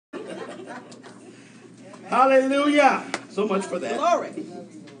Hallelujah. So much for that. Glory.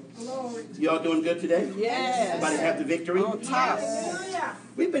 Y'all doing good today? Yes. Everybody have the victory? On top.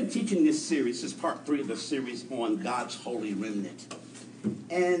 We've been teaching this series. This is part 3 of the series on God's Holy Remnant.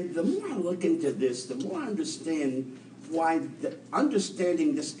 And the more I look into this, the more I understand why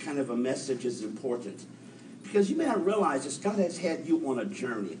understanding this kind of a message is important. Because you may not realize this, God has had you on a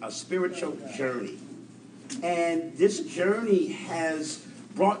journey, a spiritual journey. And this journey has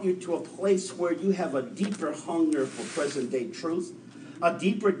brought you to a place where you have a deeper hunger for present-day truth, a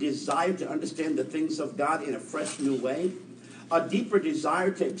deeper desire to understand the things of God in a fresh new way, a deeper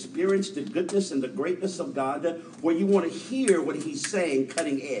desire to experience the goodness and the greatness of God, where you want to hear what he's saying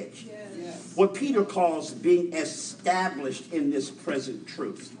cutting edge. Yes. What Peter calls being established in this present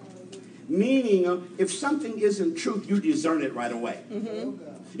truth. Meaning, if something isn't truth, you discern it right away. Mm-hmm.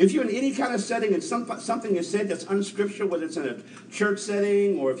 If you're in any kind of setting and something is said that's unscriptural, whether it's in a church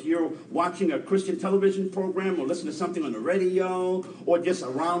setting or if you're watching a Christian television program or listening to something on the radio or just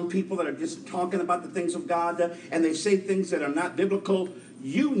around people that are just talking about the things of God and they say things that are not biblical,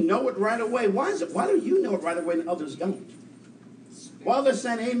 you know it right away. Why do you know it right away and others don't? While they're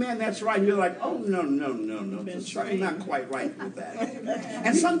saying, amen, that's right, and you're like, oh, no, there's something not quite right with that.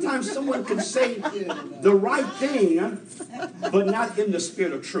 And sometimes someone can say the right thing, but not in the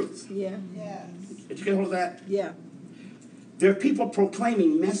spirit of truth. Yeah. Did you get hold of that? Yeah. There are people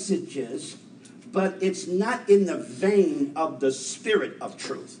proclaiming messages, but it's not in the vein of the spirit of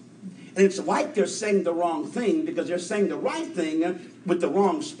truth. And it's like they're saying the wrong thing because they're saying the right thing with the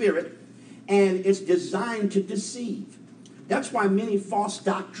wrong spirit, and it's designed to deceive. That's why many false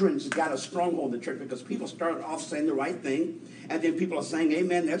doctrines got a stronghold in the church, because people started off saying the right thing, and then people are saying,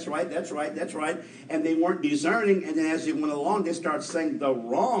 amen, that's right, and they weren't discerning, and then as they went along, they started saying the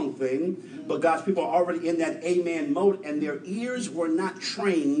wrong thing, but God's people are already in that amen mode, and their ears were not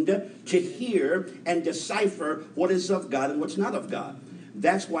trained to hear and decipher what is of God and what's not of God.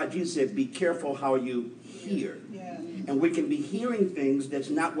 That's why Jesus said, be careful how you hear. And we can be hearing things that's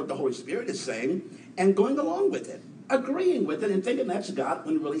not what the Holy Spirit is saying, and going along with it, agreeing with it and thinking that's God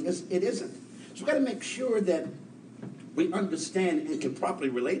when really it isn't. So we've got to make sure that we understand and can properly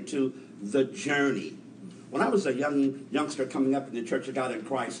relate to the journey. When I was a youngster coming up in the Church of God in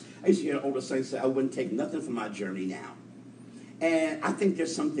Christ, I used to hear older saints say, I wouldn't take nothing from my journey now. And I think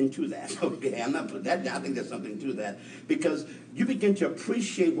there's something to that. Okay, I'm not putting that down. I think there's something to that. Because you begin to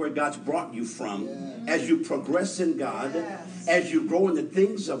appreciate where God's brought you from as you progress in God, as you grow in the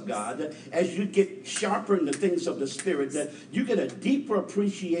things of God, as you get sharper in the things of the Spirit, that you get a deeper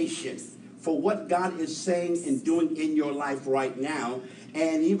appreciation for what God is saying and doing in your life right now.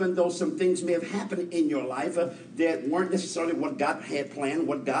 And even though some things may have happened in your life that weren't necessarily what God had planned,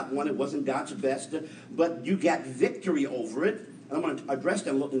 what God wanted wasn't God's best, but you got victory over it. And I'm going to address that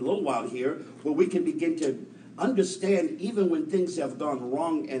in a little while here, where we can begin to understand even when things have gone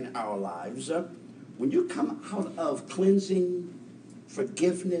wrong in our lives, when you come out of cleansing,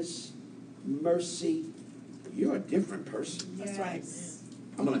 forgiveness, mercy, you're a different person. That's right.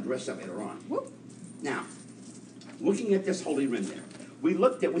 I'm going to address that later on. Whoop. Now, looking at this Holy Remnant, we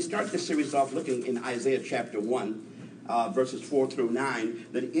started this series off looking in Isaiah chapter 1, verses 4 through 9,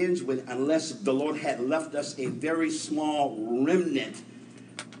 that ends with, unless the Lord had left us a very small remnant,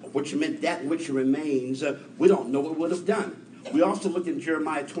 which meant that which remains, we don't know what would have done. We also looked in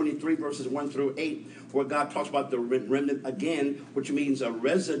Jeremiah 23, verses 1 through 8, where God talks about the remnant again, which means a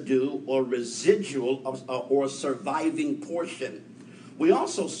residue or residual or surviving portion. We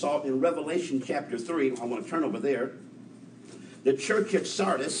also saw in Revelation chapter 3, I want to turn over there, the church at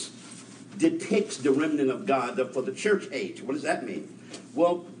Sardis depicts the remnant of God for the church age. What does that mean?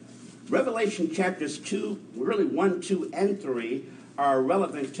 Well, Revelation chapters 1, 2, and 3 are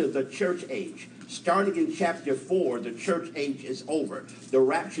relevant to the church age. Starting in chapter 4, the church age is over. The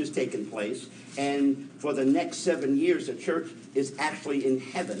rapture is taking place, and for the next 7 years, the church is actually in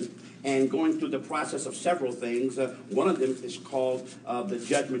heaven and going through the process of several things. One of them is called the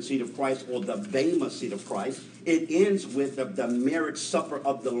judgment seat of Christ, or the Bema seat of Christ. It ends with the marriage supper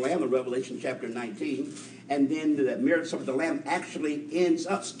of the Lamb in Revelation chapter 19. And then the marriage supper of the Lamb actually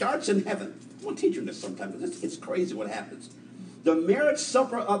starts in heaven. I'm going to teach you this sometime, because it's crazy what happens. The marriage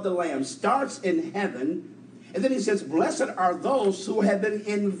supper of the Lamb starts in heaven, and then he says, blessed are those who have been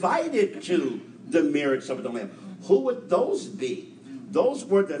invited to the marriage supper of the Lamb. Who would those be? Those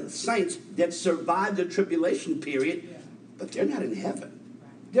were the saints that survived the tribulation period, but they're not in heaven.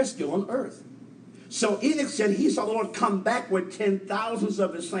 They're still on earth. So Enoch said he saw the Lord come back with 10,000s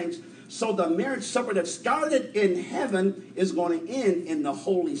of his saints. So the marriage supper that started in heaven is going to end in the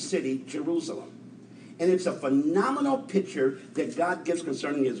holy city, Jerusalem. And it's a phenomenal picture that God gives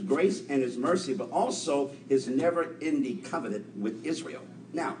concerning his grace and his mercy, but also his never-ending covenant with Israel.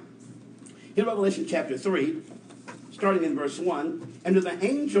 Now, in Revelation chapter 3, starting in verse 1, and to the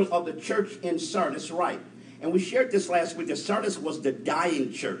angel of the church in Sardis write. And we shared this last week, that Sardis was the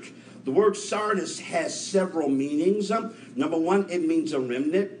dying church. The word Sardis has several meanings. Number one, it means a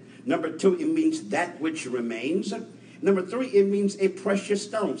remnant. Number two, it means that which remains. Number three, it means a precious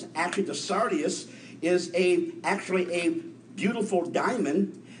stone. Actually, the sardius is actually a beautiful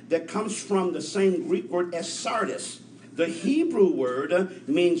diamond that comes from the same Greek word as sardis. The Hebrew word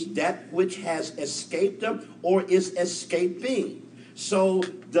means that which has escaped or is escaping. So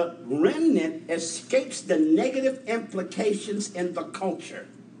the remnant escapes the negative implications in the culture.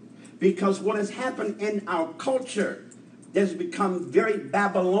 Because what has happened in our culture that has become very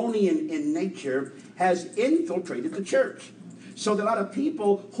Babylonian in nature has infiltrated the church. So there are a lot of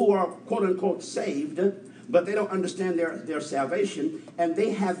people who are quote-unquote saved, but they don't understand their salvation, and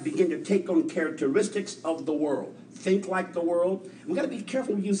they have begun to take on characteristics of the world. Think like the world. We've got to be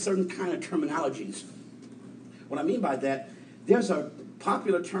careful we use certain kind of terminologies. What I mean by that, there's a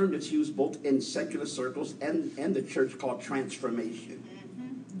popular term that's used both in secular circles and the church called transformation.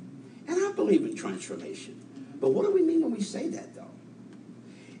 And I believe in transformation. But what do we mean when we say that, though?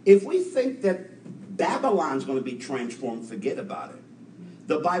 If we think that Babylon's going to be transformed, forget about it.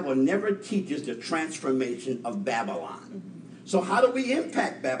 The Bible never teaches the transformation of Babylon. So how do we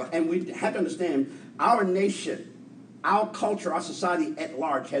impact Babylon? And we have to understand, our nation, our culture, our society at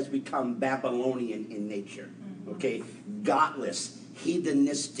large has become Babylonian in nature. Okay? Godless,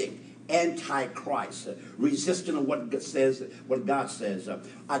 hedonistic, antichrist, resistant of what God says,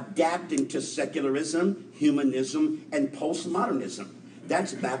 adapting to secularism, humanism, and postmodernism.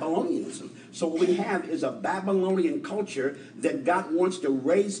 That's Babylonianism. So what we have is a Babylonian culture that God wants to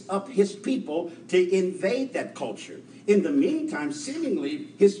raise up his people to invade that culture. In the meantime, seemingly,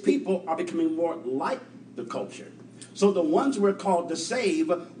 his people are becoming more like the culture. So the ones we're called to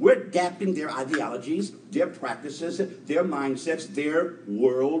save, we're adapting their ideologies, their practices, their mindsets, their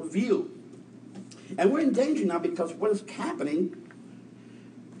worldview. And we're in danger now because what is happening,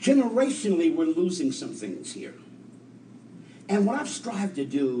 generationally, we're losing some things here. And what I've strived to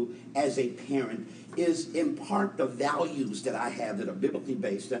do as a parent is impart the values that I have that are biblically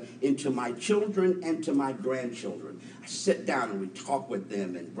based into my children and to my grandchildren. I sit down and we talk with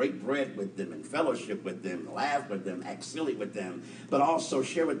them and break bread with them and fellowship with them, laugh with them, act silly with them, but also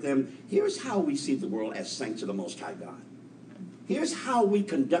share with them, here's how we see the world as saints of the Most High God. Here's how we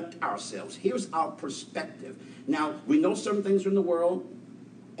conduct ourselves. Here's our perspective. Now, we know certain things are in the world,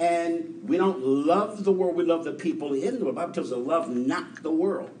 and we don't love the world, we love the people in the world. The Bible tells us to love not the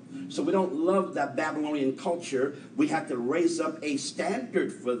world. So we don't love that Babylonian culture. We have to raise up a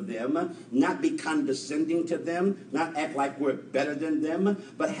standard for them, not be condescending to them, not act like we're better than them,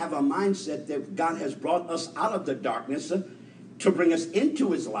 but have a mindset that God has brought us out of the darkness to bring us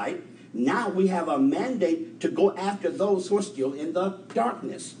into his light. Now we have a mandate to go after those who are still in the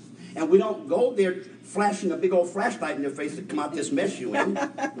darkness. And we don't go there flashing a big old flashlight in their face to come out this mess you in,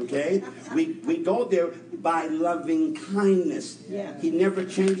 okay? We go there by loving kindness. Yeah. He never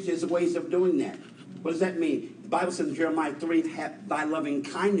changed his ways of doing that. What does that mean? The Bible says in Jeremiah 3, by loving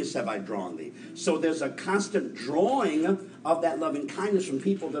kindness have I drawn thee. So there's a constant drawing of that loving kindness from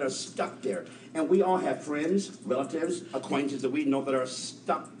people that are stuck there. And we all have friends, relatives, acquaintances that we know that are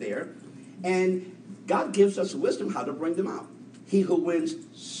stuck there. And God gives us wisdom how to bring them out. He who wins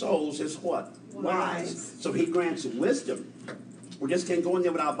souls is what? Wise. So he grants wisdom. We just can't go in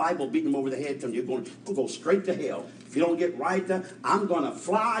there with our Bible beating them over the head telling you you'll go straight to hell. If you don't get right, I'm going to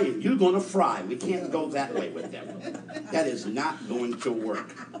fly and you're going to fry. We can't go that way with them. That is not going to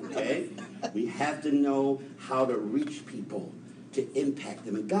work. Okay? We have to know how to reach people, to impact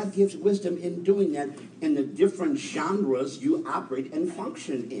them. And God gives wisdom in doing that in the different genres you operate and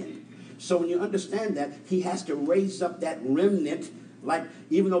function in. So when you understand that, he has to raise up that remnant, like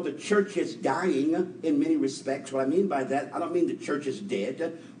even though the church is dying in many respects. What I mean by that, I don't mean the church is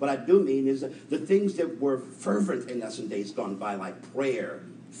dead. What I do mean is the things that were fervent in us in days gone by, like prayer,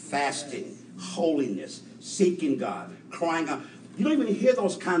 fasting, holiness, seeking God, crying out. You don't even hear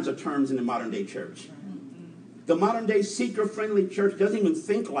those kinds of terms in the modern day church. The modern day seeker-friendly church doesn't even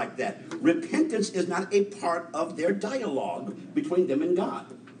think like that. Repentance is not a part of their dialogue between them and God.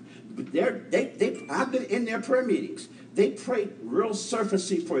 I've been in their prayer meetings. They pray real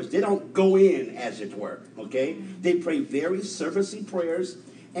surfacey prayers. They don't go in, as it were, okay? They pray very surfacey prayers,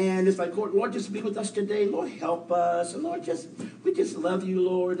 and it's like, Lord, just be with us today. Lord, help us. And Lord, we just love you,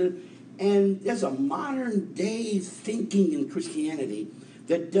 Lord. And there's a modern day thinking in Christianity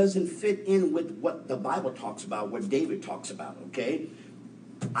that doesn't fit in with what the Bible talks about, what David talks about, okay?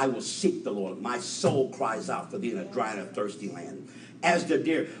 I will seek the Lord. My soul cries out for thee in a dry and a thirsty land. As the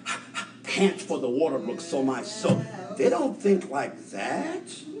deer pants for the water brook, so my soul. They don't think like that.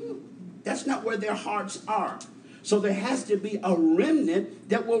 That's not where their hearts are. So there has to be a remnant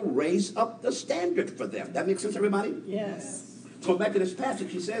that will raise up the standard for them. That makes sense, everybody? Yes. So back to this passage,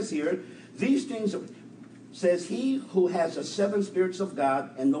 he says here, these things, says he who has the 7 spirits of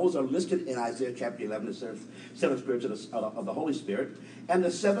God, and those are listed in Isaiah chapter 11, the 7 spirits of the Holy Spirit, and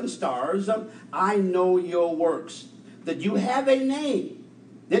the 7 stars, I know your works, that you have a name,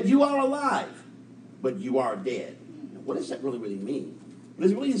 that you are alive, but you are dead. Now, what does that really mean? What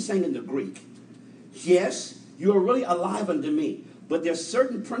is really saying in the Greek? Yes, you are really alive unto me, but there's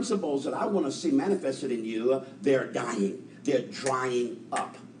certain principles that I want to see manifested in you. They're dying. They're drying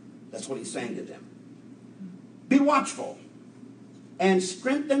up. That's what he's saying to them. Be watchful and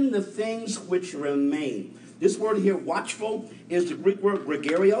strengthen the things which remain. This word here, watchful, is the Greek word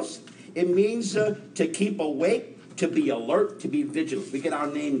gregarios. It means to keep awake, to be alert, to be vigilant. We get our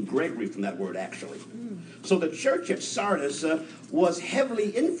name Gregory from that word, actually. So the church at Sardis was heavily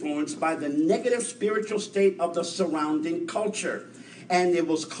influenced by the negative spiritual state of the surrounding culture. And it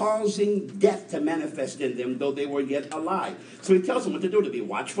was causing death to manifest in them, though they were yet alive. So he tells them what to do, to be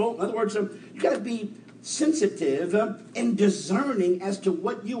watchful. In other words, you got to be sensitive and discerning as to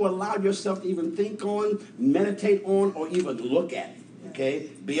what you allow yourself to even think on, meditate on, or even look at. Okay?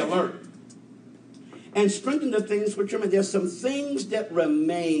 Be alert. And strengthen the things which remain. There's some things that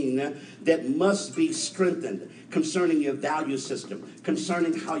remain that must be strengthened concerning your value system,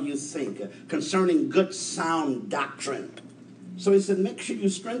 concerning how you think, concerning good, sound doctrine. So he said, make sure you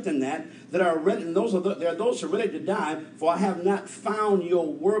strengthen that are ready, and there are those who are ready to die, for I have not found your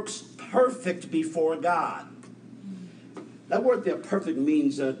works perfect before God. That word there, perfect,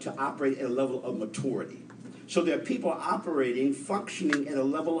 means to operate at a level of maturity. So there are people operating, functioning at a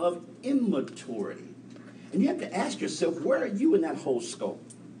level of immaturity. And you have to ask yourself, where are you in that whole scope?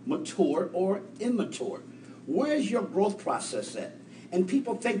 Mature or immature? Where is your growth process at? And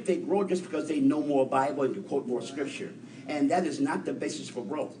people think they grow just because they know more Bible and can quote more scripture. And that is not the basis for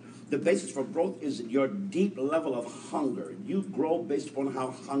growth. The basis for growth is your deep level of hunger. You grow based upon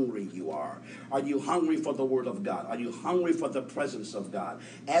how hungry you are. Are you hungry for the Word of God? Are you hungry for the presence of God?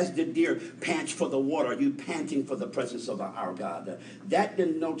 As the deer pants for the water, are you panting for the presence of our God? That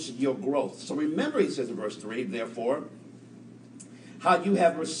denotes your growth. So remember, he says in verse 3, therefore, how you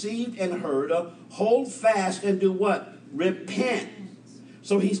have received and heard, hold fast and do what? Repent.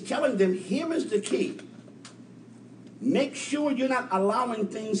 So he's telling them, here is the key. Make sure you're not allowing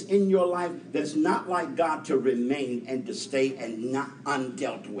things in your life that's not like God to remain and to stay and not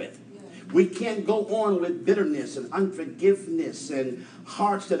undealt with. We can't go on with bitterness and unforgiveness and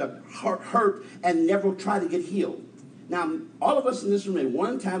hearts that are hurt and never try to get healed. Now, all of us in this room, at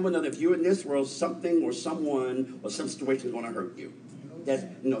one time or another, if you're in this world, something or someone or some situation is going to hurt you. That's,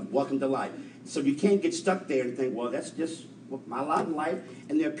 welcome to life. So you can't get stuck there and think, well, that's just my lot in life.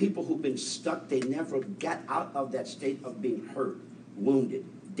 And there are people who've been stuck. They never got out of that state of being hurt, wounded,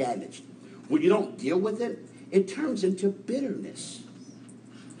 damaged. When you don't deal with it, it turns into bitterness.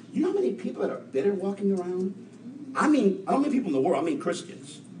 You know how many people that are bitter walking around? I don't mean people in the world. I mean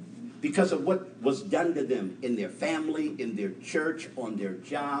Christians. Because of what was done to them in their family, in their church, on their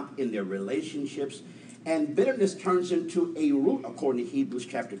job, in their relationships. And bitterness turns into a root, according to Hebrews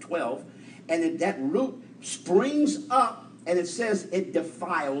chapter 12. And that root springs up, and it says it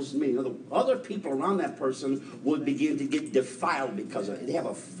defiles me. Other people around that person will begin to get defiled because of it. They have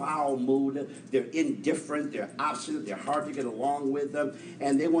a foul mood. They're indifferent. They're obstinate. They're hard to get along with them.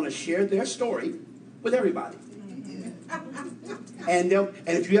 And they want to share their story with everybody. And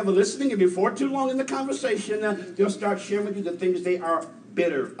if you ever listening, and before too long in the conversation, they'll start sharing with you the things they are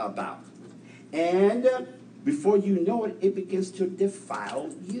bitter about. And before you know it, it begins to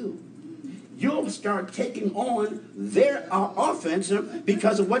defile you. You'll start taking on their offense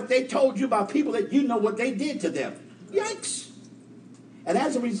because of what they told you about people that you know what they did to them. Yikes. And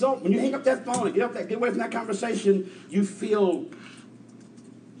as a result, when you hang up that phone and get away from that conversation, you feel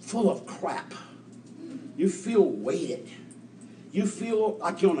full of crap. You feel weighted. You feel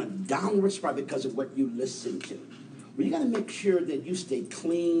like you're on a downward spiral because of what you listen to. Well, you got to make sure that you stay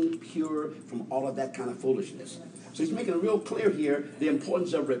clean, pure from all of that kind of foolishness. So he's making it real clear here, the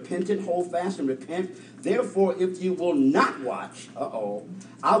importance of repenting, hold fast and repent. Therefore, if you will not watch,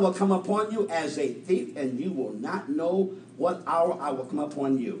 I will come upon you as a thief, and you will not know what hour I will come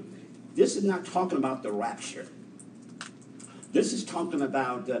upon you. This is not talking about the rapture. This is talking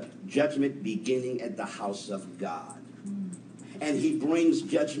about the judgment beginning at the house of God. and he brings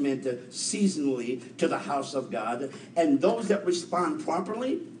judgment seasonally to the house of God. And those that respond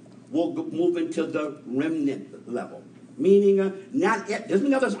properly will move into the remnant level. Meaning, doesn't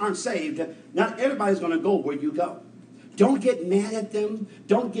mean others aren't saved. Not everybody's going to go where you go. Don't get mad at them.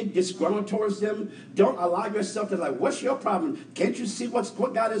 Don't get disgruntled towards them. Don't allow yourself to like, what's your problem? Can't you see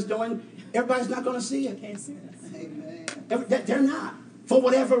what God is doing? Everybody's not going to see it. Amen. They're not. For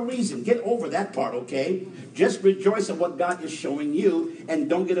whatever reason, get over that part, okay? Just rejoice in what God is showing you, and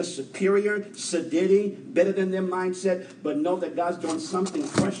don't get a superior, sedating, better than them mindset, but know that God's doing something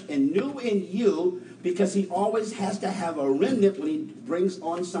fresh and new in you, because he always has to have a remnant when he brings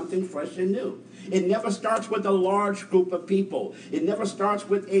on something fresh and new. It never starts with a large group of people. It never starts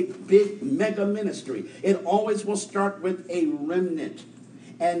with a big mega ministry. It always will start with a remnant.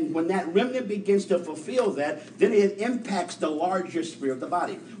 And when that remnant begins to fulfill that, then it impacts the larger sphere of the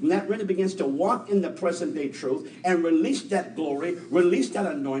body. When that remnant begins to walk in the present day truth and release that glory, release that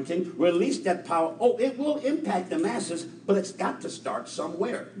anointing, release that power, it will impact the masses, but it's got to start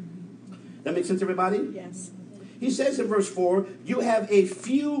somewhere. That makes sense, everybody? Yes. He says in verse 4, you have a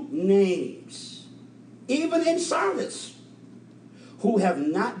few names, even in Sardis, who have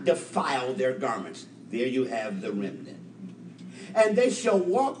not defiled their garments. There you have the remnant. And they shall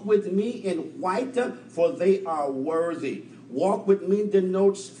walk with me in white, for they are worthy. Walk with me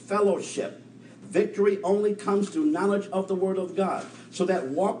denotes fellowship. Victory only comes through knowledge of the Word of God. So that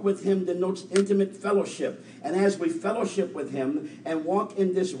walk with him denotes intimate fellowship. And as we fellowship with him and walk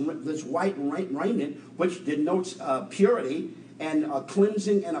in this white raiment, which denotes purity and a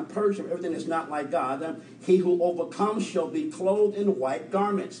cleansing and a purging of everything that's not like God, he who overcomes shall be clothed in white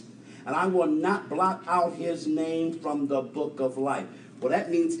garments. And I will not blot out his name from the book of life. Well,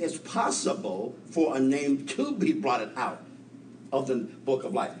 that means it's possible for a name to be blotted out of the book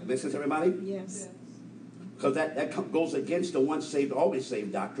of life. Makes sense, everybody? Yes. Because that goes against the once saved, always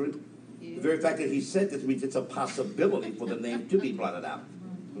saved doctrine. Yeah. The very fact that he said this means it's a possibility for the name to be blotted out.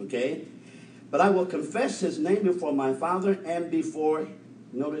 Okay? But I will confess his name before my Father and before,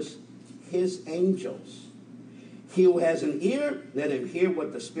 notice, his angels. He who has an ear, let him hear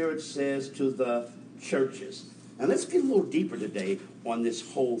what the Spirit says to the churches. And let's get a little deeper today on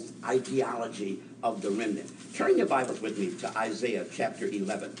this whole ideology of the remnant. Turn your Bibles with me to Isaiah chapter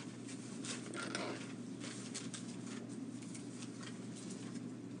 11.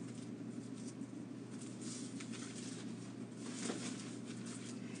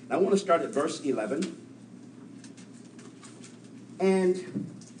 I want to start at verse 11. And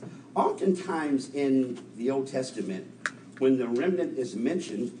oftentimes in the Old Testament, when the remnant is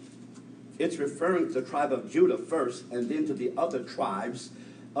mentioned, it's referring to the tribe of Judah first and then to the other tribes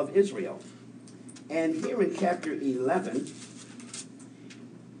of Israel. And here in chapter 11,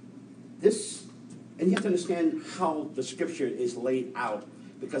 and you have to understand how the scripture is laid out,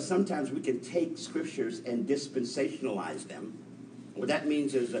 because sometimes we can take scriptures and dispensationalize them. What that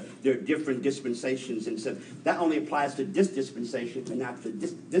means is there are different dispensations, and so that only applies to this dispensation and not to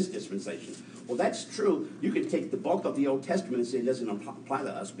this dispensation. Well, that's true. You can take the bulk of the Old Testament and say it doesn't apply to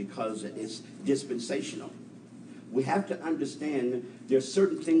us because it's dispensational. We have to understand there are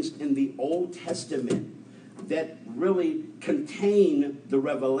certain things in the Old Testament that really contain the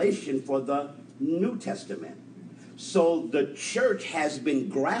revelation for the New Testament. So the church has been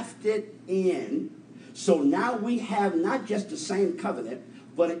grafted in. So now we have not just the same covenant,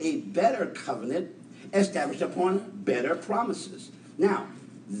 but a better covenant established upon better promises. Now,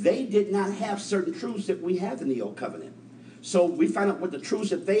 they did not have certain truths that we have in the old covenant. So we find out what the truths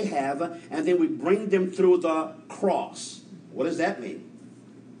that they have, and then we bring them through the cross. What does that mean?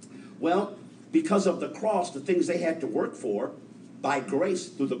 Well, because of the cross, the things they had to work for, by grace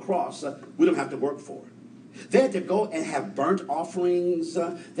through the cross, we don't have to work for. They had to go and have burnt offerings.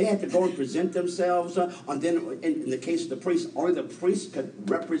 They had to go and present themselves. And then in the case of the priest, only the priest could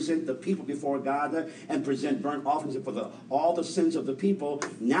represent the people before God and present burnt offerings for all the sins of the people.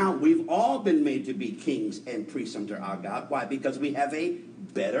 Now we've all been made to be kings and priests unto our God. Why? Because we have a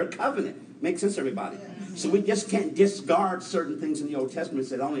better covenant. Makes sense, everybody? So we just can't discard certain things in the Old Testament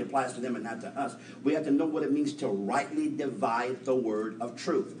that only applies to them and not to us. We have to know what it means to rightly divide the word of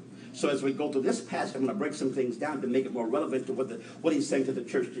truth. So as we go through this passage, I'm going to break some things down to make it more relevant to what he's saying to the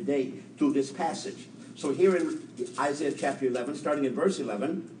church today through this passage. So here in Isaiah chapter 11, starting in verse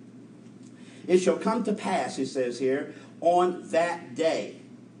 11, it shall come to pass, he says here, on that day.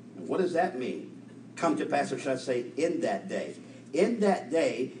 And what does that mean? Come to pass, or should I say, in that day? In that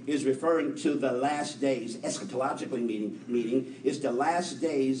day is referring to the last days, eschatologically meaning is the last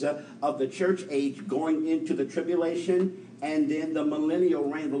days of the church age going into the tribulation and then the millennial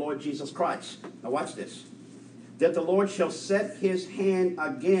reign of the Lord Jesus Christ. Now watch this. that the Lord shall set his hand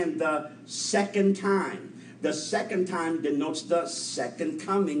again the second time. The second time denotes the second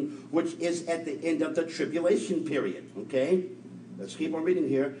coming, which is at the end of the tribulation period. Okay? Let's keep on reading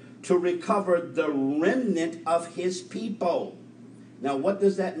here. To recover the remnant of his people. Now, what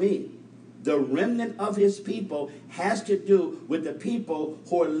does that mean? The remnant of his people has to do with the people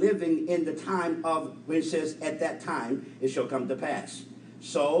who are living in the time of, when it says, at that time, it shall come to pass.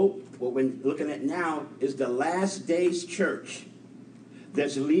 So, what we're looking at now is the last days church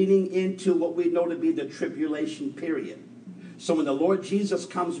that's leading into what we know to be the tribulation period. So when the Lord Jesus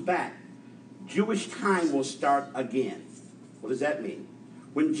comes back, Jewish time will start again. What does that mean?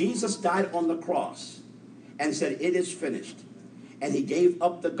 When Jesus died on the cross and said, it is finished, and he gave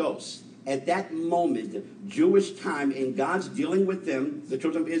up the ghost, at that moment, Jewish time in God's dealing with them, the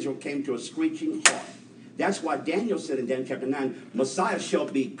children of Israel came to a screeching halt. That's why Daniel said in Daniel chapter 9, Messiah shall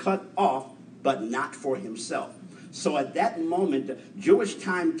be cut off, but not for himself. So at that moment, Jewish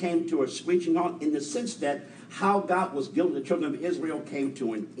time came to a screeching halt in the sense that how God was dealing with the children of Israel came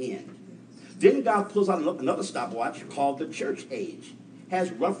to an end. Then God pulls out another stopwatch called the church age. Has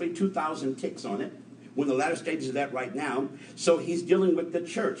roughly 2,000 ticks on it. We're in the latter stages of that right now. So he's dealing with the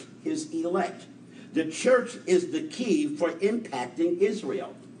church, his elect. The church is the key for impacting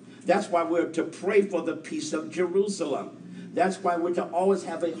Israel. That's why we're to pray for the peace of Jerusalem. That's why we're to always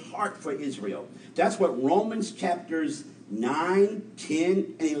have a heart for Israel. That's what Romans chapters 9,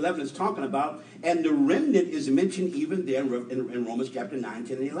 10, and 11 is talking about. And the remnant is mentioned even there in Romans chapter 9,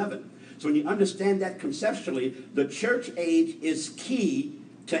 10, and 11. So when you understand that conceptually, the church age is key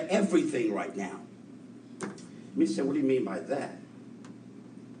to everything right now. You say, what do you mean by that?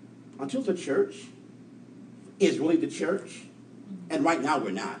 Until the church is really the church, and right now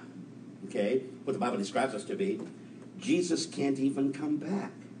we're not, okay, what the Bible describes us to be, Jesus can't even come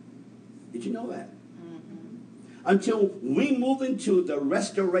back. Did you know that? Until we move into the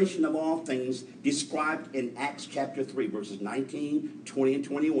restoration of all things described in Acts chapter 3, verses 19, 20, and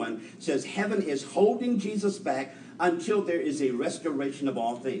 21, says heaven is holding Jesus back until there is a restoration of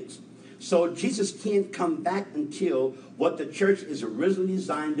all things. So Jesus can't come back until what the church is originally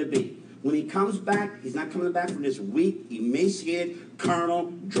designed to be. When he comes back, he's not coming back from this weak, emaciated,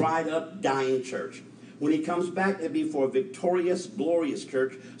 carnal, dried up, dying church. When he comes back, it'll be for a victorious, glorious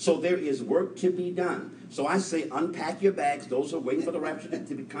church. So there is work to be done. So I say, unpack your bags. Those who are waiting for the rapture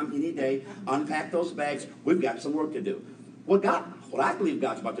to come any day, unpack those bags. We've got some work to do. What I believe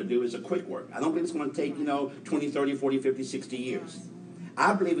God's about to do is a quick work. I don't believe it's going to take, 20, 30, 40, 50, 60 years.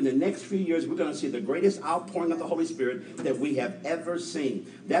 I believe in the next few years, we're going to see the greatest outpouring of the Holy Spirit that we have ever seen.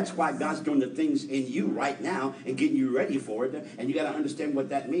 That's why God's doing the things in you right now and getting you ready for it. And you got to understand what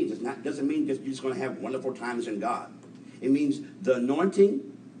that means. It doesn't mean that you're just going to have wonderful times in God. It means the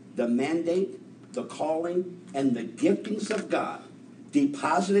anointing, the mandate, the calling, and the giftings of God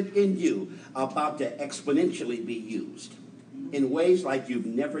deposited in you are about to exponentially be used in ways like you've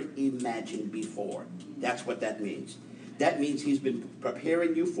never imagined before. That's what that means. That means he's been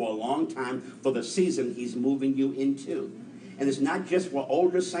preparing you for a long time for the season he's moving you into. And it's not just for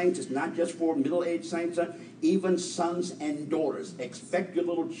older saints. It's not just for middle-aged saints. Even sons and daughters. Expect your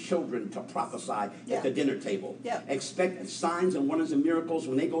little children to prophesy at the dinner table. Expect signs and wonders and miracles.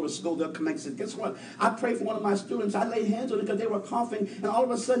 When they go to school, they'll come and say, guess what? I prayed for one of my students. I laid hands on them because they were coughing, and all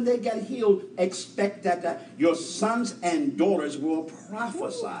of a sudden they got healed. Expect that your sons and daughters will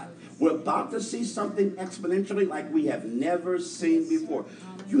prophesy. We're about to see something exponentially like we have never seen before.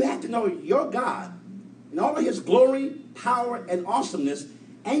 You have to know your God, in all of his glory, power, and awesomeness,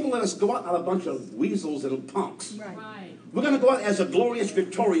 ain't going to let us go out on a bunch of weasels and punks. Right. We're going to go out as a glorious,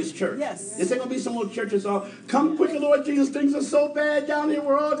 victorious church. Yes. This ain't going to be some little churches all, come quick, Lord Jesus, things are so bad down here,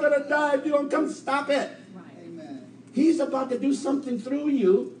 we're all going to die. If you don't come, stop it. Right. Amen. He's about to do something through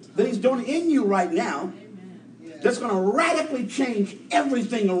you that he's doing in you right now. That's going to radically change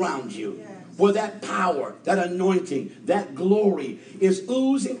everything around you. Yes. Where that power, that anointing, that glory is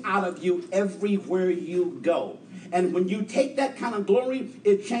oozing out of you everywhere you go. And when you take that kind of glory,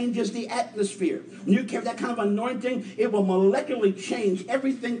 it changes the atmosphere. When you carry that kind of anointing, it will molecularly change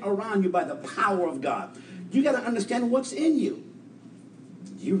everything around you by the power of God. You got to understand what's in you.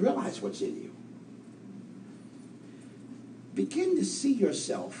 You realize what's in you. Begin to see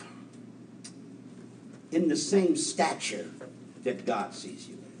yourself in the same stature that God sees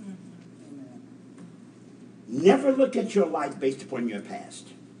you in. Never look at your life based upon your past.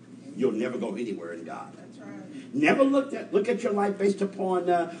 You'll never go anywhere in God. That's right. Never look at your life based upon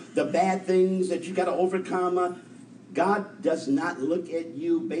the bad things that you got to overcome. God does not look at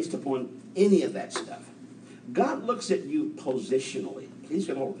you based upon any of that stuff. God looks at you positionally. Please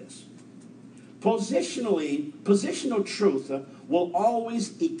get hold of this. Positional truth will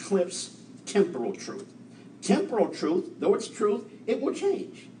always eclipse temporal truth. Temporal truth, though it's truth, it will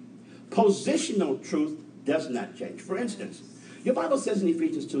change. Positional truth does not change. For instance, your Bible says in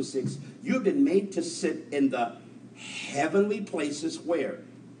Ephesians 2:6, you've been made to sit in the heavenly places where?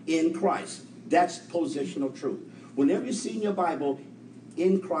 In Christ. That's positional truth. Whenever you see in your Bible,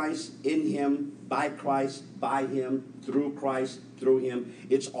 in Christ, in Him, by Him, through Christ, through Him,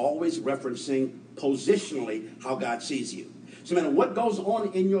 it's always referencing positionally how God sees you. So no matter what goes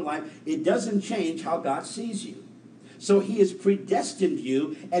on in your life, it doesn't change how God sees you. So He has predestined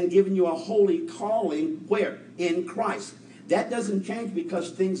you and given you a holy calling where? In Christ. That doesn't change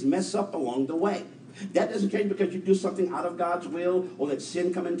because things mess up along the way. That doesn't change because you do something out of God's will or let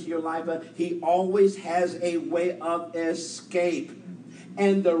sin come into your life. He always has a way of escape.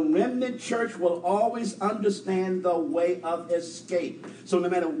 And the remnant church will always understand the way of escape. So no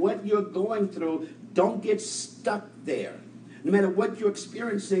matter what you're going through, don't get stuck there. No matter what you're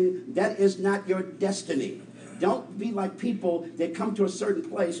experiencing, that is not your destiny. Don't be like people that come to a certain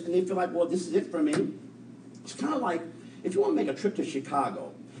place and they feel like, well, this is it for me. It's kind of like if you want to make a trip to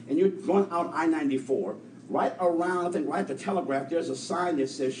Chicago and you're going out I-94, right around, I think right at the Telegraph, there's a sign that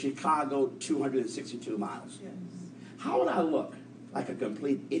says Chicago 262 miles. Yes. How would I look? Like a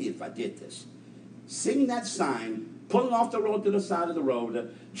complete idiot if I did this. Seeing that sign, pulling off the road to the side of the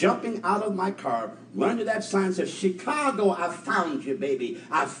road, jumping out of my car, running to that sign that says, Chicago, I found you, baby.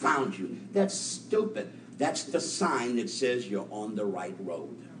 I found you. That's stupid. That's the sign that says you're on the right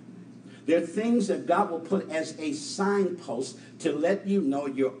road. There are things that God will put as a signpost to let you know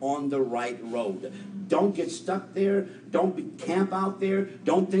you're on the right road. Don't get stuck there. Don't camp out there.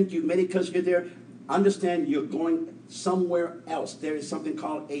 Don't think you made it because you're there. Understand you're going somewhere else. There is something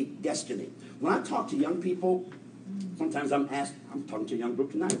called a destiny. When I talk to young people, sometimes I'm talking to a young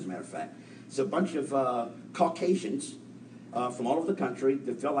group tonight, as a matter of fact. It's a bunch of Caucasians from all over the country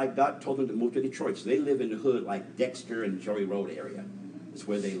that felt like God told them to move to Detroit. So they live in the hood like Dexter and Joey Road area. That's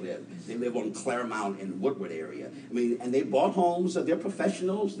where they live. They live on Claremont and Woodward area. I mean, and they bought homes. They're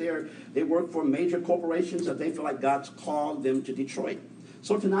professionals. They work for major corporations. That they feel like God's called them to Detroit.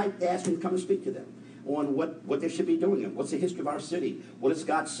 So tonight they asked me to come and speak to them on what they should be doing and what's the history of our city. What is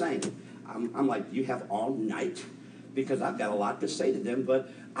God saying? I'm like, you have all night because I've got a lot to say to them. But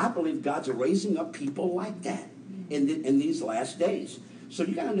I believe God's raising up people like that in these last days. So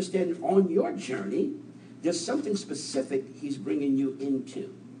you got to understand on your journey, there's something specific He's bringing you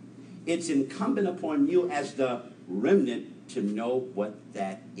into. It's incumbent upon you as the remnant to know what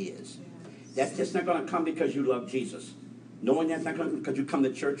that is. That's just not going to come because you love Jesus. Knowing that's not going to come because you come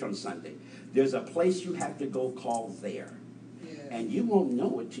to church on Sunday. There's a place you have to go called there. And you won't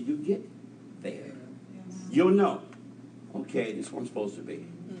know it till you get there. You'll know. Okay, this is where I'm supposed to be.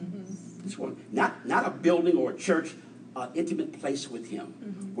 This one. Not a building or a church, an intimate place with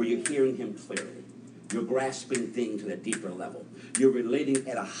Him where you're hearing Him clearly. You're grasping things at a deeper level. You're relating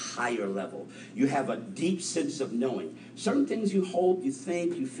at a higher level. You have a deep sense of knowing. Certain things you hope, you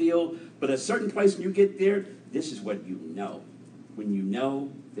think, you feel, but a certain place when you get there, this is what you know. When you know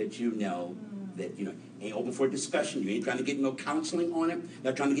that you know that you know. Ain't open for discussion. You ain't trying to get no counseling on it.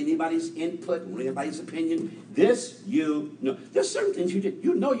 Not trying to get anybody's input or anybody's opinion. This you know. There's certain things you do.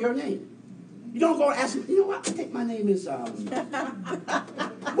 You know your name. You don't go ask them, you know what, I think my name is,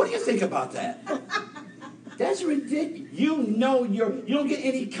 what do you think about that? That's ridiculous. You know you don't get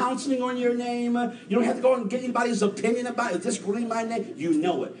any counseling on your name. You don't have to go and get anybody's opinion about it. Is this really my name? You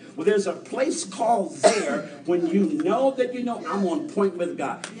know it. Well, there's a place called there when you know that you know I'm on point with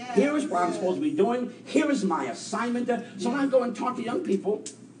God. Here is what I'm supposed to be doing. Here is my assignment. So when I go and talk to young people,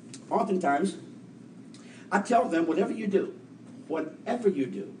 oftentimes, I tell them, whatever you do,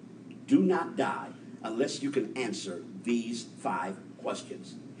 do not die unless you can answer these 5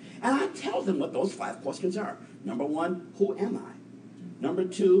 questions. And I tell them what those 5 questions are. Number 1, who am I? Number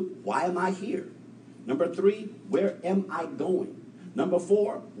 2, why am I here? Number 3, where am I going? Number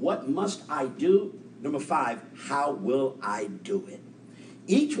 4, what must I do? Number 5, how will I do it?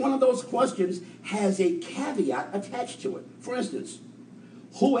 Each one of those questions has a caveat attached to it. For instance,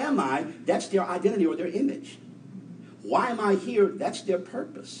 who am I? That's their identity or their image. Why am I here? That's their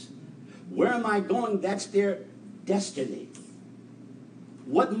purpose. Where am I going? That's their destiny.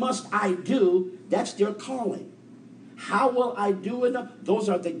 What must I do? That's their calling. How will I do it? Those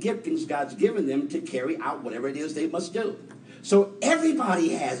are the giftings God's given them to carry out whatever it is they must do. So everybody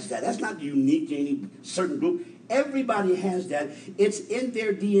has that. That's not unique to any certain group. Everybody has that. It's in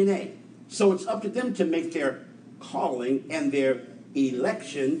their DNA. So it's up to them to make their calling and their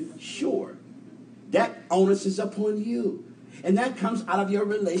election sure. That onus is upon you. And that comes out of your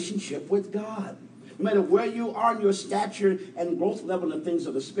relationship with God. No matter where you are in your stature and growth level in the things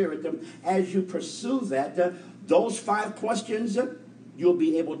of the Spirit, as you pursue that, those 5 questions you'll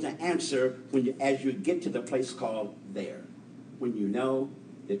be able to answer as you get to the place called there. When you know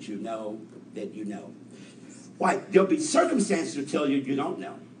that you know that you know. Why? There'll be circumstances to tell you you don't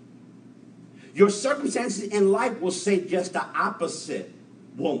know. Your circumstances in life will say just the opposite,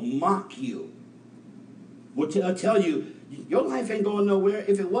 will mock you, will tell you, your life ain't going nowhere.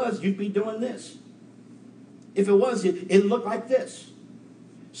 If it was, you'd be doing this. If it was, it looked like this.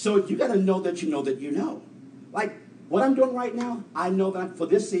 So you got to know that you know that you know. Like what I'm doing right now, I know that for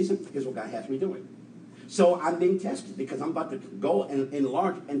this season, here's what God has me doing. So I'm being tested because I'm about to go and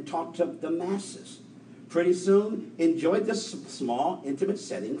enlarge and talk to the masses. Pretty soon, enjoy this small, intimate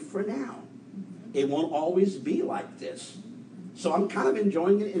setting for now. It won't always be like this. So I'm kind of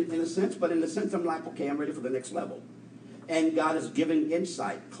enjoying it in a sense, but in a sense I'm like, okay, I'm ready for the next level. And God is giving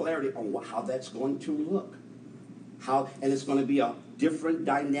insight, clarity on how that's going to look. And it's going to be a different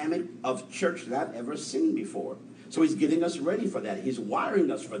dynamic of church that I've ever seen before. So he's getting us ready for that. He's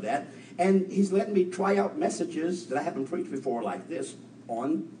wiring us for that. And he's letting me try out messages that I haven't preached before like this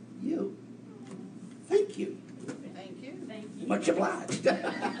on you. Thank you. Thank you. Thank you. Much obliged.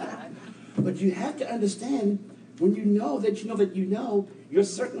 But you have to understand, when you know that you know that you know, your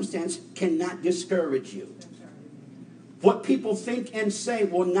circumstance cannot discourage you. What people think and say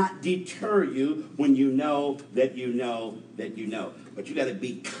will not deter you when you know that you know that you know. But you got to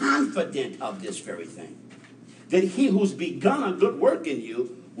be confident of this very thing. That he who's begun a good work in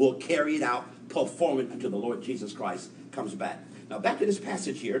you will carry it out, perform it until the Lord Jesus Christ comes back. Now back to this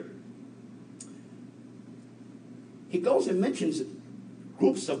passage here. He goes and mentions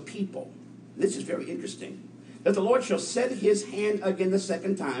groups of people. This is very interesting. That the Lord shall set his hand again the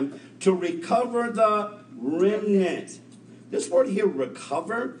second time to recover the remnant. This word here,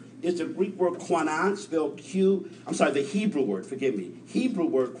 recover, is the Greek word quanan, spelled the Hebrew word, forgive me. Hebrew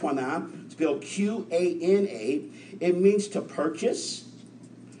word quanan, spelled Q-A-N-A. It means to purchase,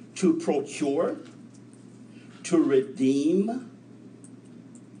 to procure, to redeem,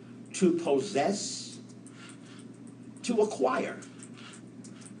 to possess, to acquire.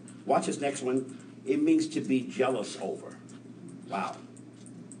 Watch this next one. It means to be jealous over. Wow.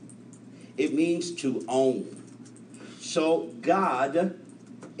 It means to own. So God,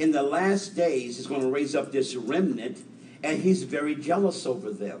 in the last days, is going to raise up this remnant, and he's very jealous over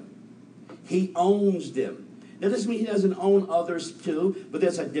them. He owns them. That doesn't mean he doesn't own others too, but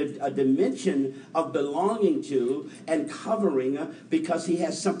there's a dimension of belonging to and covering because he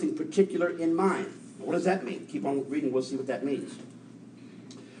has something particular in mind. What does that mean? Keep on reading. We'll see what that means.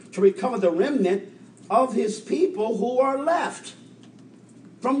 To recover the remnant of his people who are left.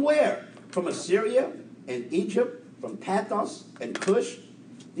 From where? From Assyria and Egypt, from Pathos and Cush.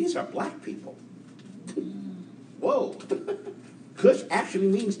 These are black people. Whoa. Cush actually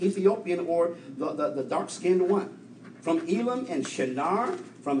means Ethiopian or the dark-skinned one. From Elam and Shinar,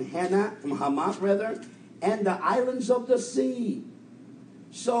 from Hamath rather, and the islands of the sea.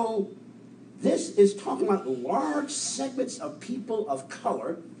 So this is talking about large segments of people of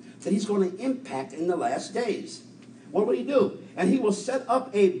color that he's going to impact in the last days. What will he do? And he will set up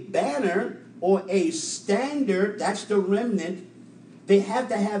a banner or a standard. That's the remnant. They have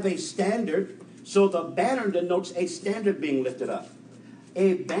to have a standard. So the banner denotes a standard being lifted up.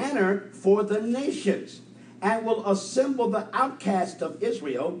 A banner for the nations. And will assemble the outcast of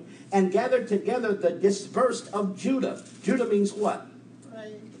Israel and gather together the dispersed of Judah. Judah means what?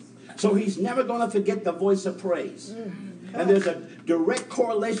 Praise. So he's never going to forget the voice of praise. And there's a direct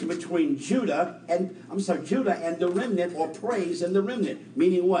correlation between Judah and the remnant, or praise and the remnant.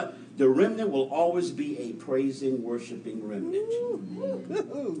 Meaning what? The remnant will always be a praising, worshiping remnant.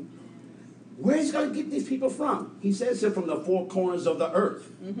 Where is he going to get these people from? He says it from the 4 corners of the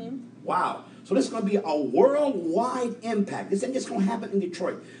earth. Wow. So this is going to be a worldwide impact. This ain't just going to happen in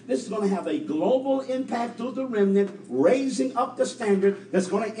Detroit. This is going to have a global impact through the remnant, raising up the standard that's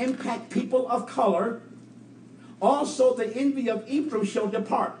going to impact people of color. Also, the envy of Ephraim shall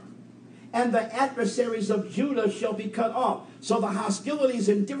depart, and the adversaries of Judah shall be cut off. So the hostilities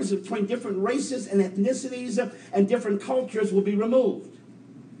and differences between different races and ethnicities and different cultures will be removed.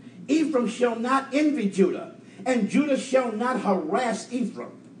 Ephraim shall not envy Judah, and Judah shall not harass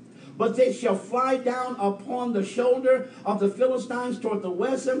Ephraim. But they shall fly down upon the shoulder of the Philistines toward the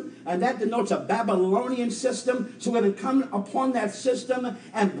west, and that denotes a Babylonian system. So we're going to come upon that system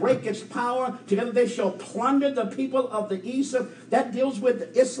and break its power. Together they shall plunder the people of the east. That deals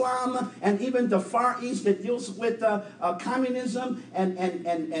with Islam, and even the Far East that deals with communism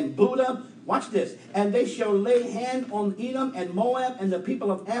and Buddha. Watch this. And they shall lay hand on Edom and Moab and the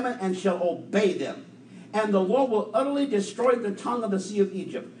people of Ammon and shall obey them. And the Lord will utterly destroy the tongue of the sea of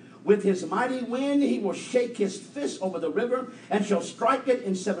Egypt. With his mighty wind he will shake his fist over the river and shall strike it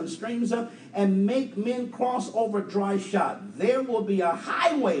in 7 streams and make men cross over dry shod. There will be a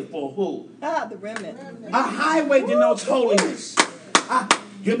highway for who? The remnant. A highway denotes holiness.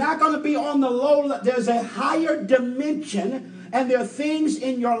 You're not going to be on the low. There's a higher dimension, and there are things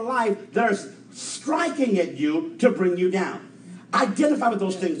in your life that are striking at you to bring you down. Identify what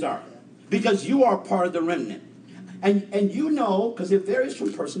those things are, because you are part of the remnant. And you know, because it varies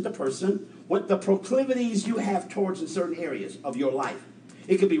from person to person, what the proclivities you have towards in certain areas of your life.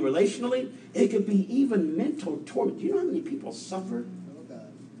 It could be relationally. It could be even mental torment. Do you know how many people suffer?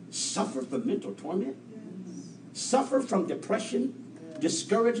 Suffer from mental torment? Suffer from depression,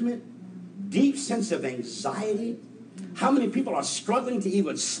 discouragement, deep sense of anxiety. How many people are struggling to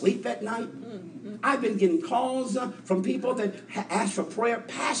even sleep at night? I've been getting calls from people that ask for prayer.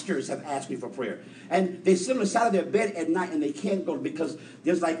 Pastors have asked me for prayer. And they sit on the side of their bed at night and they can't go because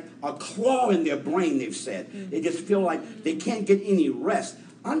there's like a claw in their brain, they've said. They just feel like they can't get any rest.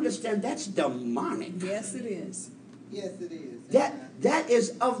 Understand, that's demonic. Yes, it is. Yes, it is. That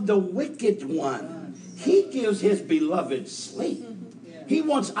is of the wicked one. He gives his beloved sleep. He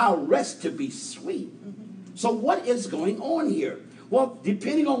wants our rest to be sweet. So what is going on here? Well,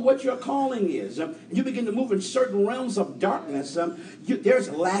 depending on what your calling is, you begin to move in certain realms of darkness, there's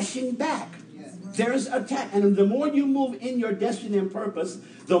lashing back. There's attack. And the more you move in your destiny and purpose,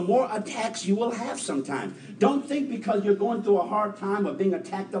 the more attacks you will have sometimes. Don't think because you're going through a hard time or being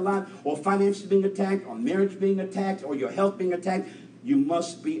attacked a lot, or finances being attacked, or marriage being attacked, or your health being attacked, you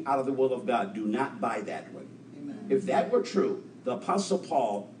must be out of the will of God. Do not buy that one. Amen. If that were true, the Apostle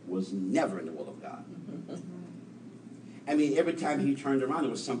Paul was never in the will of God. I mean, every time he turned around,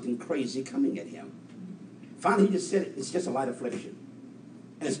 there was something crazy coming at him. Finally, he just said, it's just a light affliction.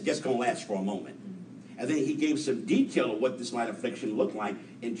 And it's just going to last for a moment. And then he gave some detail of what this light affliction looked like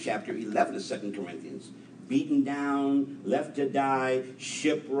in chapter 11 of 2 Corinthians. Beaten down, left to die,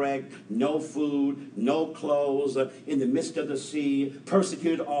 shipwrecked, no food, no clothes, in the midst of the sea,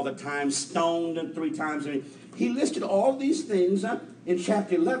 persecuted all the time, stoned 3 times. He listed all these things in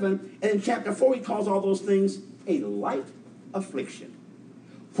chapter 11. And in chapter 4, he calls all those things a light affliction,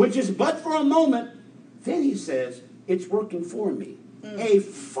 which is but for a moment. Then he says, it's working for me. A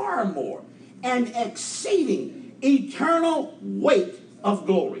far more and exceeding eternal weight of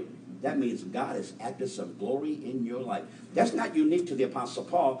glory. That means God has acted some glory in your life. That's not unique to the Apostle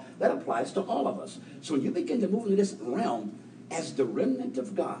Paul. That applies to all of us. So when you begin to move into this realm as the remnant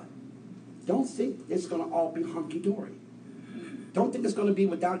of God, don't think it's going to all be hunky-dory. Don't think it's going to be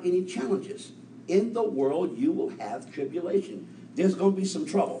without any challenges. In the world, you will have tribulation. There's going to be some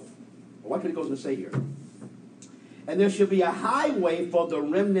trouble. Watch what he goes on to say here. And there shall be a highway for the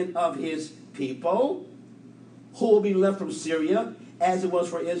remnant of his people, who will be left from Syria, as it was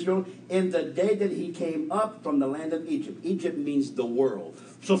for Israel, in the day that he came up from the land of Egypt. Egypt means the world.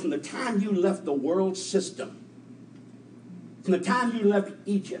 So from the time you left the world system, from the time you left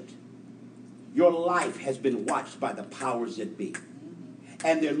Egypt, your life has been watched by the powers that be.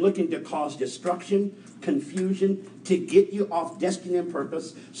 And they're looking to cause destruction, confusion, to get you off destiny and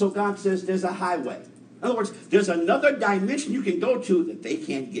purpose. So God says there's a highway. In other words, there's another dimension you can go to that they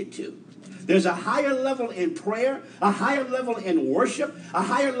can't get to. There's a higher level in prayer, a higher level in worship, a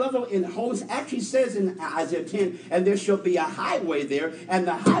higher level in holiness. Actually says in Isaiah 10, and there shall be a highway there, and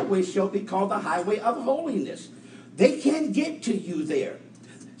the highway shall be called the highway of holiness. They can't get to you there.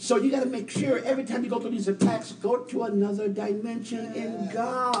 So you got to make sure every time you go through these attacks, go to another dimension in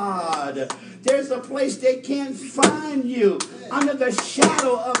God. There's a place they can't find you, under the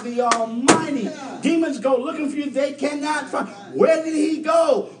shadow of the Almighty. Demons go looking for you. They cannot find. Where did he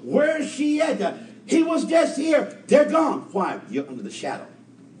go? Where is she at? He was just here. They're gone. Why? You're under the shadow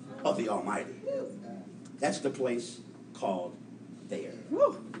of the Almighty. That's the place called there.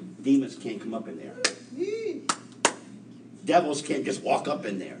 Demons can't come up in there. Devils can't just walk up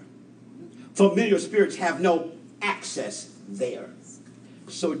in there. Familiar spirits have no access there.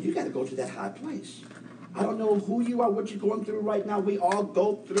 So you got to go to that high place. I don't know who you are, what you're going through right now. We all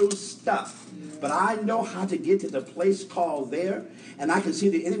go through stuff. But I know how to get to the place called there. And I can see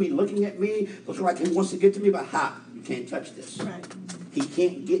the enemy looking at me, looking like he wants to get to me, but you can't touch this. Right. He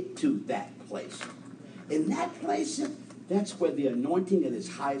can't get to that place. In that place, that's where the anointing at its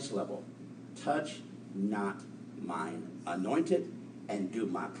highest level. Touch not mine anointed, and do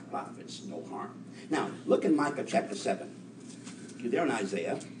my prophets no harm. Now, look in Micah chapter 7. You're there in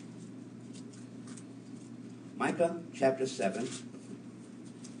Isaiah. Micah chapter 7.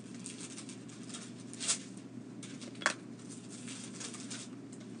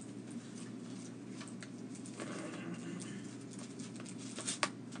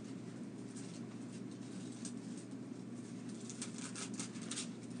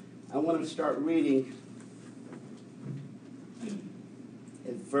 I want to start reading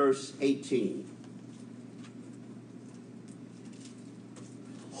at verse 18.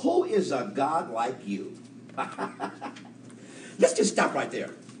 Who is a God like you? Let's just stop right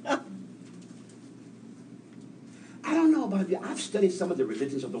there. I don't know about you. I've studied some of the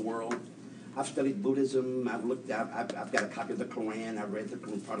religions of the world. I've studied Buddhism. I've got a copy of the Quran. I've read the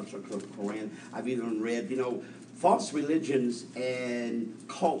part of the Quran. I've even read, false religions and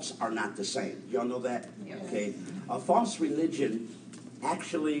cults are not the same. Y'all know that? Yes. Okay. A false religion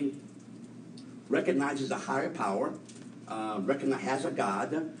actually recognizes a higher power, has a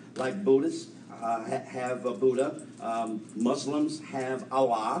God, like Buddhists have a Buddha. Muslims have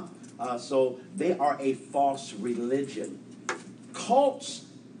Allah. So they are a false religion. Cults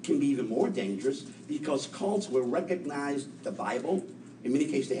can be even more dangerous because cults will recognize the Bible. In many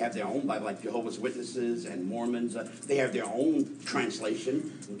cases, they have their own Bible, like Jehovah's Witnesses and Mormons. They have their own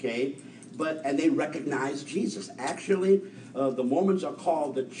translation, okay? And they recognize Jesus. Actually, the Mormons are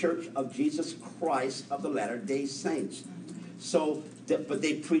called the Church of Jesus Christ of the Latter-day Saints. But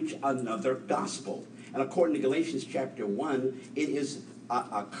they preach another gospel. And according to Galatians chapter 1, it is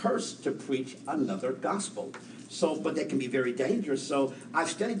a curse to preach another gospel. But that can be very dangerous. So I've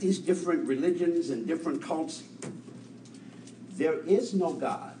studied these different religions and different cults. There is no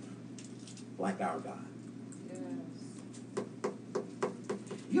God like our God. Yes.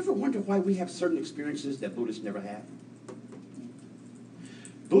 You ever wonder why we have certain experiences that Buddhists never have?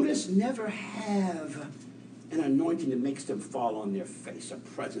 Buddhists never have an anointing that makes them fall on their face, a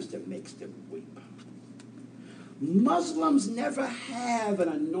presence that makes them weep. Muslims never have an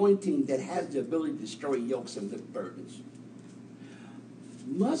anointing that has the ability to destroy yokes and lift burdens.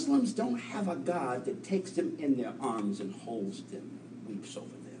 Muslims don't have a God that takes them in their arms and holds them, weeps over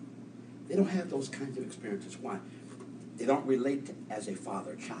them. They don't have those kinds of experiences. Why? They don't relate as a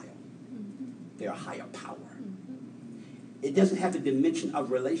father-child. They're a higher power. It doesn't have the dimension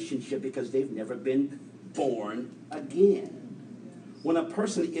of relationship because they've never been born again. When a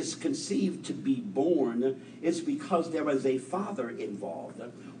person is conceived to be born, it's because there is a father involved.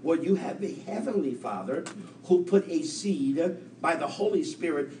 Well, you have a heavenly Father who put a seed by the Holy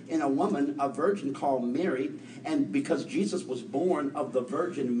Spirit in a woman, a virgin called Mary, and because Jesus was born of the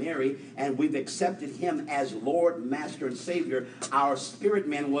Virgin Mary, and we've accepted him as Lord, Master, and Savior, our spirit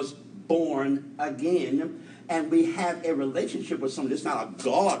man was born again, and we have a relationship with someone. It's not a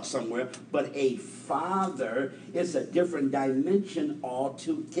God somewhere, but a Father. It's a different dimension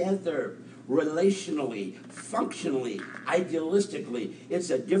altogether. Relationally, functionally, idealistically,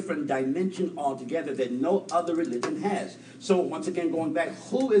 it's a different dimension altogether that no other religion has. So once again, going back,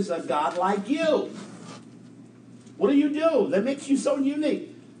 who is a God like you? What do you do that makes you so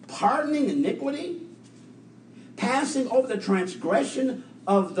unique? Pardoning iniquity? Passing over the transgression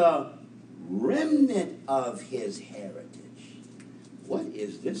of the remnant of his heritage. What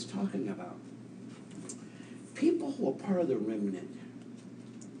is this talking about? People who are part of the remnant,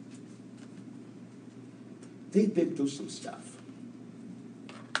 they've been through some stuff.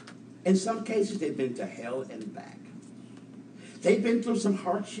 In some cases, they've been to hell and back. They've been through some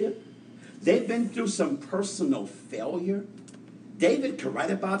hardship. They've been through some personal failure. David could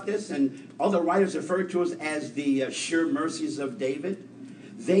write about this, and other writers refer to us as the sure mercies of David.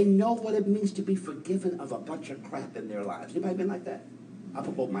 They know what it means to be forgiven of a bunch of crap in their lives. Anybody been like that? I'll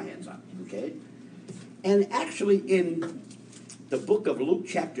put both my hands up, okay? And actually, in the book of Luke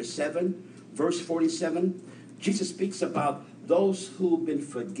chapter 7, verse 47, Jesus speaks about those who've been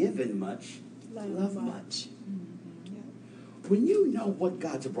forgiven much, love much. When you know what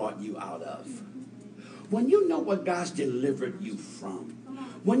God's brought you out of, when you know what God's delivered you from,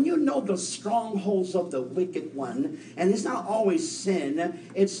 when you know the strongholds of the wicked one, and it's not always sin,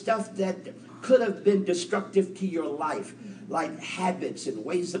 it's stuff that could have been destructive to your life, like habits and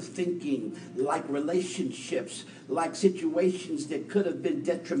ways of thinking, like relationships, like situations that could have been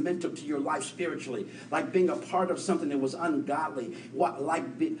detrimental to your life spiritually, like being a part of something that was ungodly, like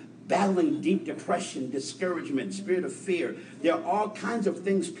battling deep depression, discouragement, spirit of fear. There are all kinds of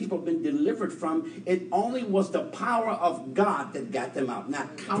things people have been delivered from. It only was the power of God that got them out.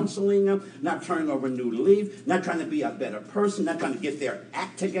 Not counseling them, not turning over a new leaf, not trying to be a better person, not trying to get their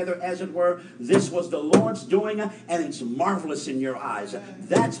act together, as it were. This was the Lord's doing, and it's marvelous in your eyes.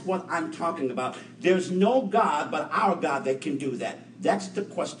 That's what I'm talking about. There's no God but our God that can do that. That's the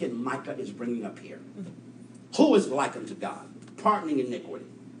question Micah is bringing up here. Who is like unto God? Pardoning iniquity,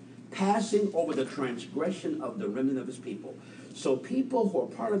 passing over the transgression of the remnant of his people. So people who are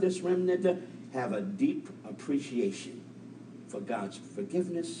part of this remnant have a deep appreciation for God's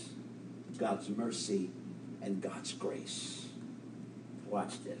forgiveness, God's mercy, and God's grace.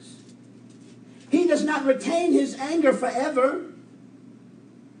 Watch this. He does not retain his anger forever,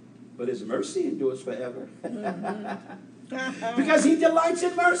 but his mercy endures forever. Because he delights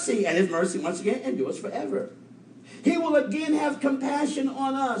in mercy, and his mercy, once again, endures forever. He will again have compassion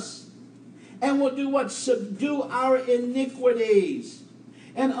on us and will do what? Subdue our iniquities.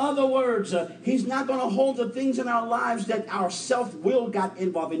 In other words, he's not going to hold the things in our lives that our self-will got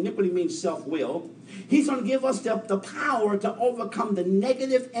involved. Iniquity means self-will. He's going to give us the power to overcome the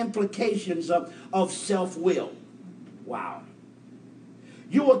negative implications of self-will. Wow.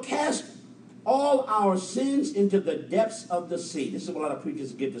 You will cast all our sins into the depths of the sea. This is what a lot of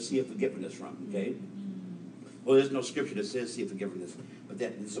preachers get the sea of forgiveness from, okay? Well, there's no scripture that says sea of forgiveness, but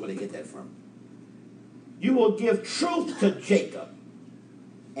this is where they get that from. You will give truth to Jacob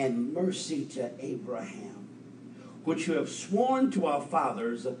and mercy to Abraham, which you have sworn to our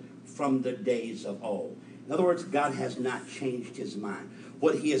fathers from the days of old. In other words, God has not changed his mind.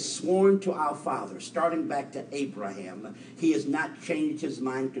 What he has sworn to our fathers, starting back to Abraham, he has not changed his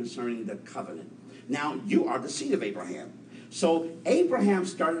mind concerning the covenant. Now, you are the seed of Abraham. So Abraham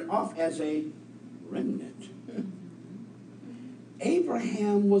started off as a remnant.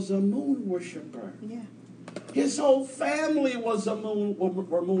 Abraham was a moon worshiper. Yeah. His whole family were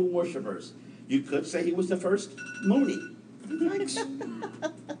moon worshipers. You could say he was the first Mooney. We'll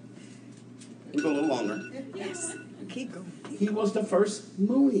go a little longer. Yes. Keep going. He was the first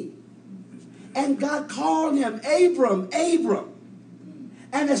Mooney. And God called him Abram,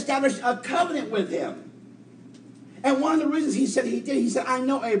 and established a covenant with him. And one of the reasons he said, I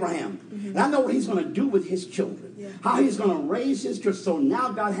know Abraham. And I know what he's going to do with his children. Yeah. How he's going to raise his children. So now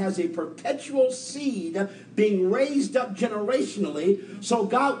God has a perpetual seed being raised up generationally. So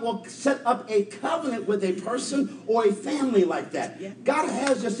God will set up a covenant with a person or a family like that. Yeah. God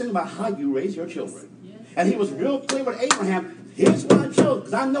has this thing about how you raise your children. Yeah. And he was real clear with Abraham. Here's what I chose,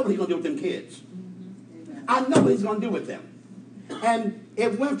 because I know what he's going to do with them kids. I know what he's going to do with them. And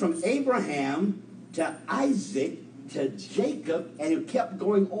it went from Abraham to Isaac to Jacob, and it kept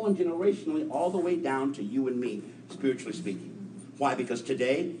going on generationally all the way down to you and me, spiritually speaking. Why? Because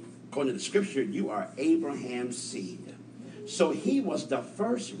today, according to the scripture, you are Abraham's seed. So he was the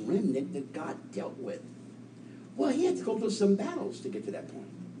first remnant that God dealt with. Well, he had to go through some battles to get to that point.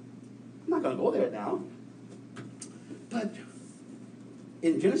 I'm not going to go there now. But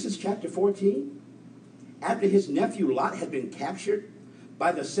in Genesis chapter 14, after his nephew Lot had been captured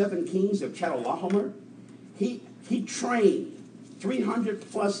by the 7 kings of Chedorlaomer, he trained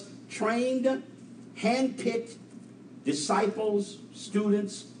 300 plus trained, hand-picked disciples,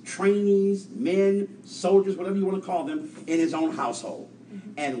 students, trainees, men, soldiers, whatever you want to call them, in his own household,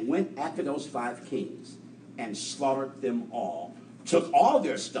 and went after those 5 kings and slaughtered them all. Took all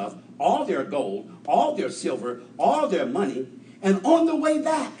their stuff, all their gold, all their silver, all their money, and on the way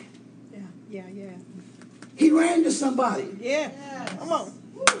back, he ran into somebody. Yeah. Come on.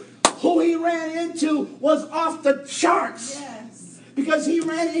 Who he ran into was off the charts. Yes. Because he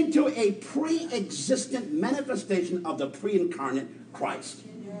ran into a pre-existent manifestation of the pre-incarnate Christ.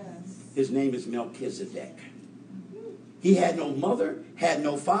 Yes. His name is Melchizedek. He had no mother, had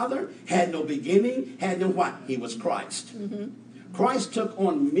no father, had no beginning, had no what? He was Christ. Christ took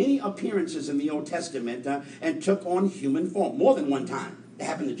on many appearances in the Old Testament and took on human form more than one time. It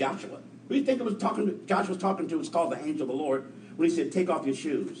happened to Joshua. Who do you think Joshua was talking to? It was called the angel of the Lord when he said, take off your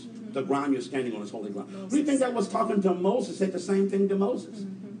shoes. The ground you're standing on is holy ground. Who do you think that was talking to Moses? Said the same thing to Moses.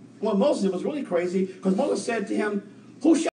 Well, Moses, it was really crazy because Moses said to him, who shall